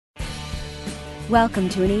Welcome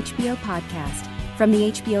to an HBO podcast from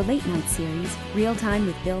the HBO Late Night series, Real Time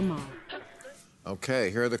with Bill Maher. Okay,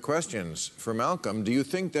 here are the questions. For Malcolm, do you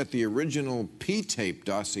think that the original P-tape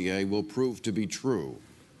dossier will prove to be true?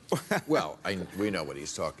 Well, we know what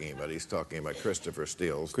he's talking about. He's talking about Christopher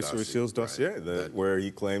Steele's dossier, right, where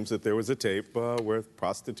he claims that there was a tape where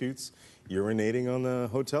prostitutes urinating on the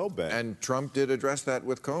hotel bed. And Trump did address that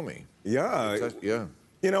with Comey. Yeah. Yeah.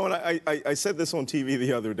 You know, and I said this on TV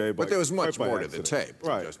the other day. But there was much more to the accident. tape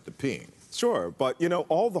Right. than just the peeing. Sure, but, you know,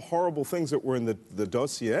 all the horrible things that were in the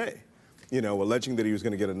dossier, you know, alleging that he was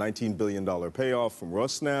going to get a $19 billion payoff from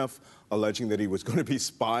Rosneft, alleging that he was going to be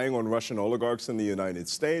spying on Russian oligarchs in the United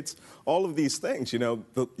States, all of these things, you know,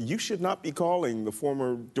 you should not be calling the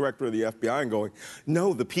former director of the FBI and going,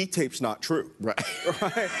 no, the P-tape's not true. Right.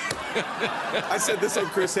 Right? I said this on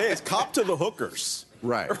Chris Hayes, cop to the hookers.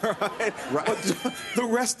 Right. Right. Right. But the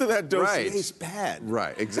rest of that dossier Right. is bad.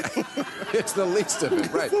 Right, exactly. It's the least of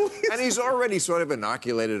it, right. And he's already sort of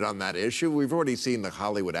inoculated on that issue. We've already seen the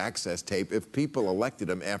Hollywood Access tape. If people elected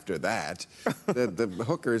him after that, the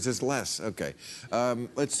hookers is less. Okay.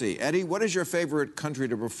 Let's see. Eddie, what is your favorite country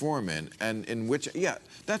to perform in? And in which, yeah,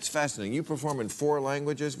 that's fascinating. You perform in 4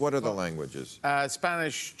 languages. What are the languages?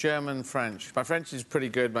 Spanish, German, French. My French is pretty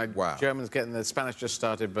good. My German's getting there. Spanish just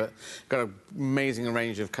started, but got an amazing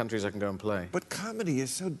range of countries I can go and play. But comedy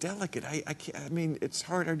is so delicate. I mean, it's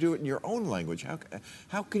hard to do it in your own language.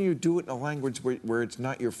 How can you do it in a language where it's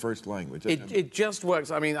not your first language? It just works.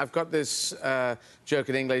 I mean, I've got this joke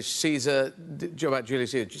in English. Caesar, about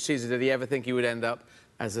Julius Caesar. Caesar, did he ever think he would end up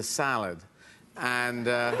as a salad? And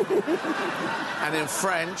in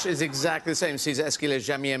French, it's exactly the same. César, est-ce qu'il a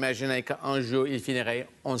jamais imaginé qu'un jour il finirait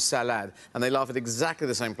en salade? And they laugh at exactly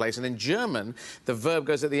the same place. And in German, the verb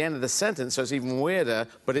goes at the end of the sentence, so it's even weirder,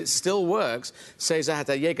 but it still works. César hat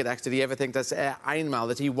je gedacht, did he ever think dass einmal,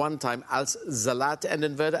 that he one time als Salat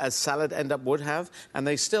enden würde, as salad end up would have? And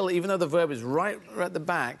they still, even though the verb is right at the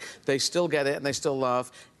back, they still get it and they still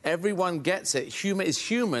laugh. Everyone gets it. Humor is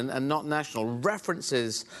human and not national.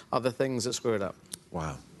 References are the things that screw it up.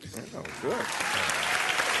 Wow. Oh, good.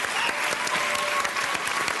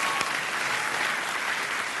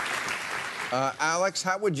 Alex,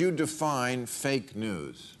 how would you define fake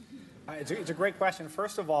news? It's a great question.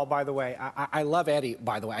 First of all, by the way, I love Eddie,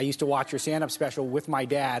 by the way. I used to watch your stand-up special with my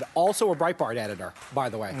dad, also a Breitbart editor, by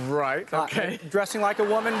the way. Right, okay. Dressing like a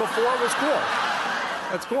woman before was cool.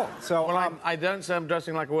 That's cool. So, well, I don't say I'm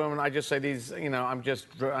dressing like a woman. I just say these, you know, I'm just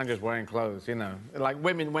wearing clothes, you know. Like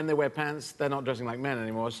women, when they wear pants, they're not dressing like men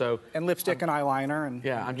anymore, so... And lipstick and eyeliner and...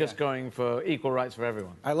 Yeah, I'm just going for equal rights for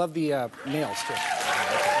everyone. I love the nails, too.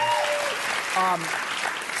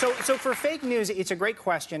 So for fake news, it's a great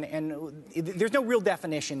question, and there's no real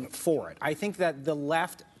definition for it. I think that the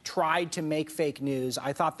left tried to make fake news.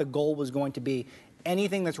 I thought the goal was going to be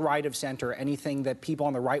anything that's right of center, anything that people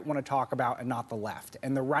on the right want to talk about and not the left.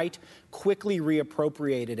 And the right quickly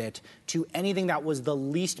reappropriated it to anything that was the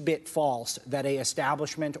least bit false that a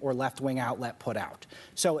establishment or left-wing outlet put out.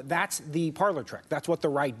 So that's the parlor trick. That's what the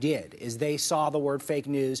right did, is they saw the word fake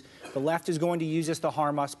news. The left is going to use this to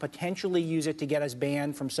harm us, potentially use it to get us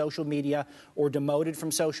banned from social media or demoted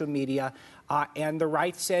from social media. And the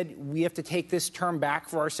right said, we have to take this term back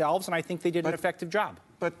for ourselves, and I think they did an effective job.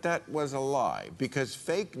 But that was a lie, because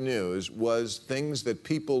fake news was things that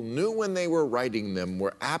people knew when they were writing them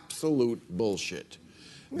were absolute bullshit.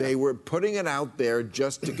 They were putting it out there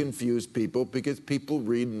just to confuse people, because people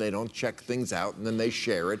read and they don't check things out, and then they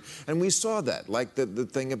share it. And we saw that, like the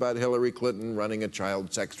thing about Hillary Clinton running a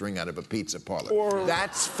child sex ring out of a pizza parlor.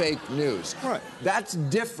 That's fake news. Right. That's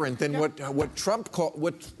different than what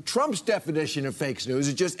Trump's definition of fake news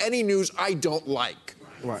is just any news I don't like.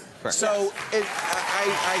 Right. So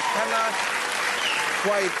I cannot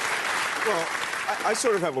quite... Well, I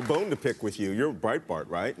sort of have a bone to pick with you. You're Breitbart,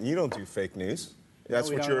 right? And you don't do fake news.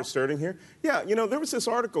 That's what you're asserting here? Yeah, you know, there was this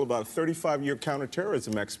article about a 35-year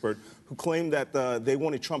counterterrorism expert who claimed that they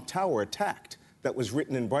wanted Trump Tower attacked that was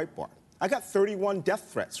written in Breitbart. I got 31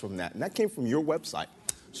 death threats from that, and that came from your website.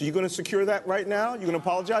 So you're going to secure that right now? You're going to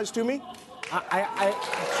apologize to me? I'm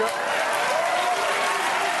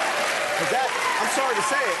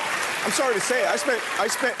sorry to say it. I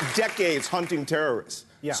spent decades hunting terrorists.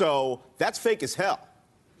 Yeah. So that's fake as hell.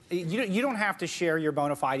 You don't have to share your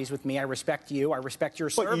bona fides with me. I respect you. I respect your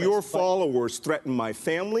service. But your followers threaten my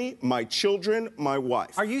family, my children, my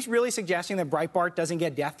wife. Are you really suggesting that Breitbart doesn't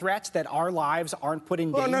get death threats, that our lives aren't put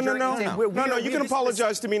in danger? No, you can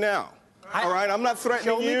apologize to me now. All right, I'm not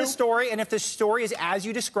threatening you. Show me the story, and if the story is as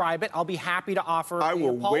you describe it, I'll be happy to offer an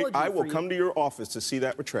apology. I will come to your office to see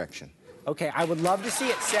that retraction. Okay, I would love to see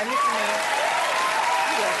it. Send it to me.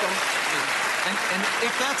 You're welcome. And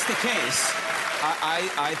if that's the case,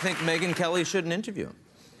 I think Megyn Kelly shouldn't interview him.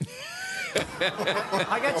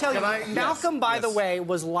 I got to tell you, Malcolm, by the way,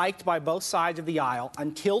 was liked by both sides of the aisle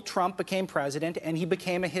until Trump became president, and he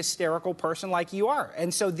became a hysterical person like you are.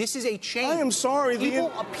 And so this is a change. I am sorry.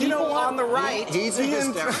 People on the right. He's a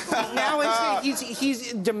hysterical. Now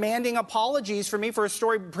he's demanding apologies for me for a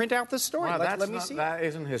story. Print out the story. Well, let me see. That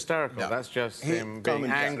isn't hysterical. No. That's just him being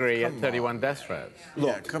angry at 31 death threats.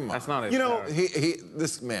 Look, come on. That's not hysterical.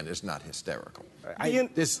 This man is not hysterical.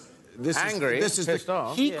 Angry, pissed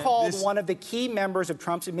off. He called one of the key members of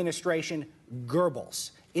Trump's administration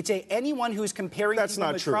Goebbels. It's anyone who's comparing That's people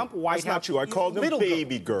not to true. Trump, White That's House. not true. I called him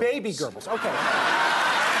Baby Goebbels. Baby Goebbels. Okay.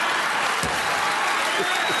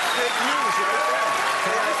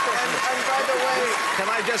 And by the way, can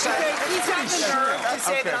I just say... He's got the nerve to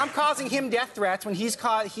say that I'm causing him death threats when he's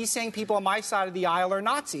saying people on my side of the aisle are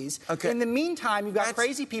Nazis. Okay. In the meantime, you've got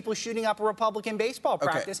crazy people shooting up a Republican baseball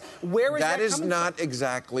practice. Where is that That is coming not from?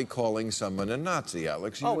 exactly calling someone a Nazi,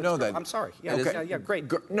 Alex. You know that. I'm sorry. Yeah, Okay. yeah,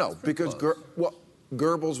 great. No, because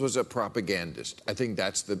Goebbels was a propagandist. I think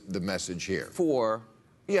that's the message here.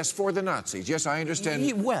 Yes, for the Nazis. Yes, I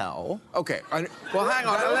understand. Well... Okay. Well, hang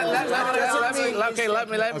on.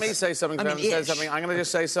 Let me say something. I'm going to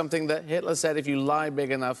just say something that Hitler said, if you lie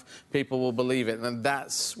big enough, people will believe it. And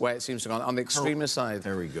that's where it seems to go on the extremist side.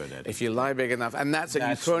 Very good, Eddie. If you lie big enough. And that's it.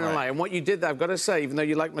 You throw in a lie. And what you did, I've got to say, even though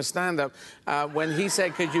you like my stand-up, when he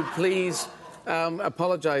said, could you please...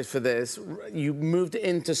 apologize for this. You moved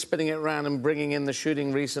into spinning it around and bringing in the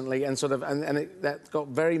shooting recently, and that got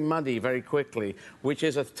very muddy very quickly, which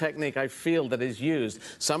is a technique I feel that is used.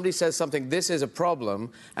 Somebody says something, this is a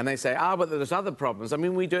problem, and they say, but there's other problems. I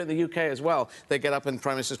mean, we do it in the UK as well. They get up in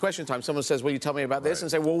Prime Minister's Question Time. Someone says, will you tell me about this?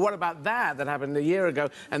 And say, well, what about that happened a year ago?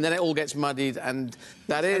 And then it all gets muddied, and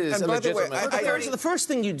that is a legitimate... The first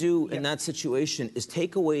thing you do in that situation is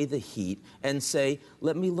take away the heat and say,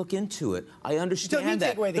 let me look into it. I understand that.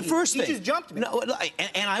 Take away the first heat. thing. You just jumped me. No,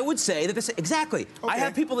 and I would say that this exactly. Okay. I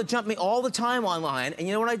have people that jump me all the time online, and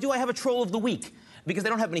you know what I do? I have a troll of the week. Because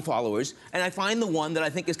they don't have many followers, and I find the one that I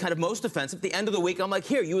think is kind of most offensive. At the end of the week, I'm like,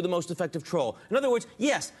 here, you were the most effective troll. In other words,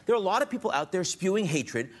 yes, there are a lot of people out there spewing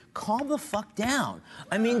hatred. Calm the fuck down.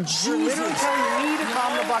 I mean, Jesus. You're literally telling me to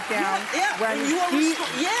calm the fuck down.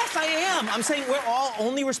 Yes, I am. I'm saying we're all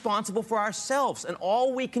only responsible for ourselves, and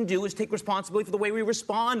all we can do is take responsibility for the way we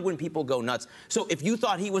respond when people go nuts. So if you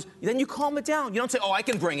thought he was, then you calm it down. You don't say, I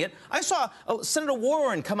can bring it. I saw Senator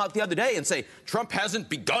Warren come out the other day and say, Trump hasn't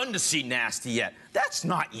begun to see nasty yet. That's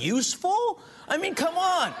not useful. I mean, come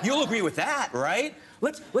on. You'll agree with that, right?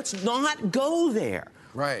 Let's not go there.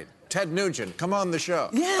 Right. Ted Nugent, come on the show.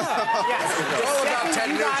 Yeah. Yes. It's all about Ted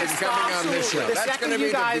Nugent coming on this show. The That's second going to be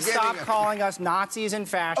you guys the stop beginning. calling us Nazis and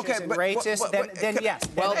fascists and racists, then yes.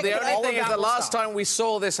 Well, the only all thing of is that the will last stop. time we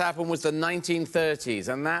saw this happen was the 1930s,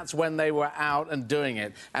 and that's when they were out and doing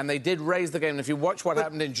it. And they did raise the game. And if you watch what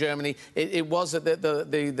happened in Germany, it was that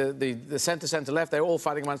the centre left, they were all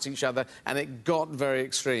fighting amongst each other, and it got very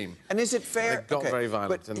extreme. And is it fair? It got very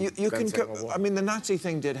violent. But you can. I mean, the Nazi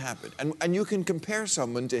thing did happen, and you can compare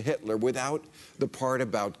someone to Hitler without the part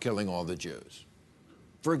about killing all the Jews.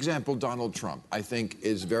 For example, Donald Trump, I think,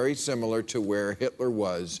 is very similar to where Hitler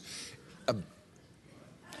was,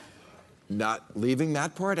 not leaving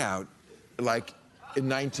that part out, like in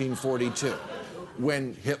 1942,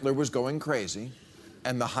 when Hitler was going crazy,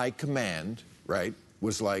 and the high command, right,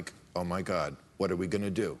 was like, oh my God, what are we going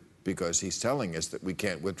to do? Because he's telling us that we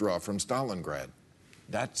can't withdraw from Stalingrad.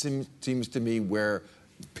 That seems to me where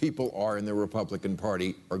people are in the Republican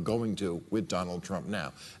Party are going to with Donald Trump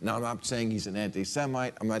now. Now, I'm not saying he's an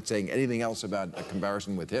anti-Semite. I'm not saying anything else about a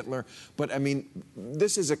comparison with Hitler. But I mean,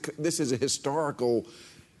 this is a historical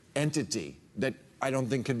entity that I don't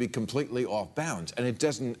think can be completely off bounds. And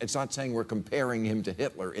it's not saying we're comparing him to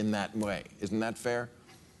Hitler in that way. Isn't that fair?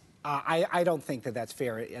 I don't think that that's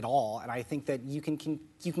fair at all, and I think that you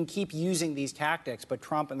can keep using these tactics, but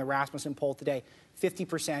Trump and the Rasmussen poll today,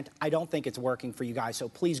 50%, I don't think it's working for you guys, so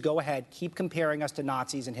please go ahead, keep comparing us to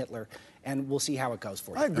Nazis and Hitler, and we'll see how it goes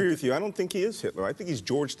for you. I agree with you. I don't think he is Hitler. I think he's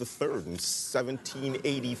George III in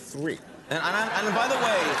 1783. And by the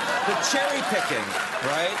way, the cherry picking,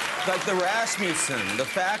 right? Like the Rasmussen, the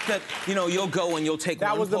fact that, you'll go and you'll take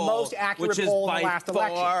that one was the poll, most accurate poll in the last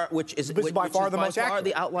election. Which is by far the most accurate.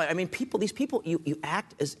 The outlier. I mean, these people, you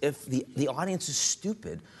act as if the audience is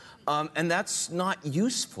stupid And that's not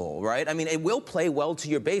useful, right? I mean, it will play well to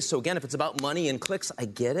your base. So again, if it's about money and clicks, I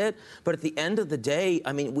get it. But at the end of the day,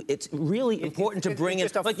 I mean, it's really important to bring in,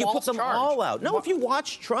 like, you put them all out. No, if you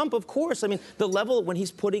watch Trump, of course. I mean, the level when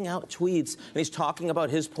he's putting out tweets and he's talking about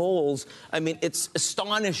his polls, I mean, it's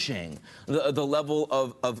astonishing, the level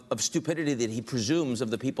of stupidity that he presumes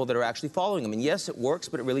of the people that are actually following him. And yes, it works,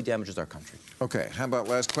 but it really damages our country. Okay, how about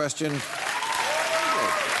last question?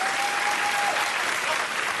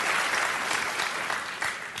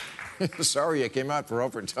 Sorry, I came out for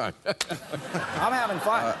overtime. I'm having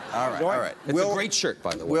fun. All right. It's a great shirt,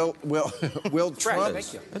 by the way.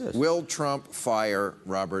 Will Trump fire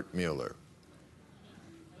Robert Mueller?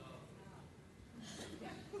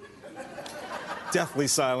 Deathly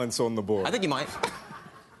silence on the board. I think he might.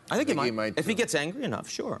 I think he might. If too. he gets angry enough,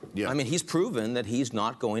 sure. Yeah. I mean, he's proven that he's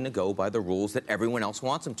not going to go by the rules that everyone else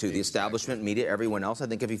wants him to. The establishment, media, everyone else. I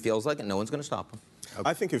think if he feels like it, no one's going to stop him.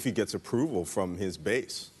 I think if he gets approval from his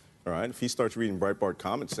base, all right, if he starts reading Breitbart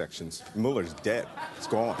comment sections, Mueller's dead. It's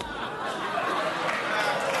gone.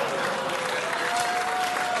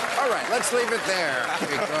 All right, let's leave it there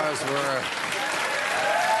because we're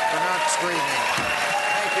not screaming.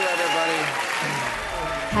 Thank you, everybody.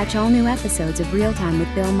 Catch all new episodes of Real Time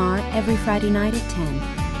with Bill Maher every Friday night at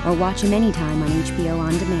 10, or watch him anytime on HBO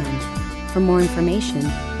On Demand. For more information,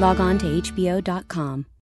 log on to HBO.com.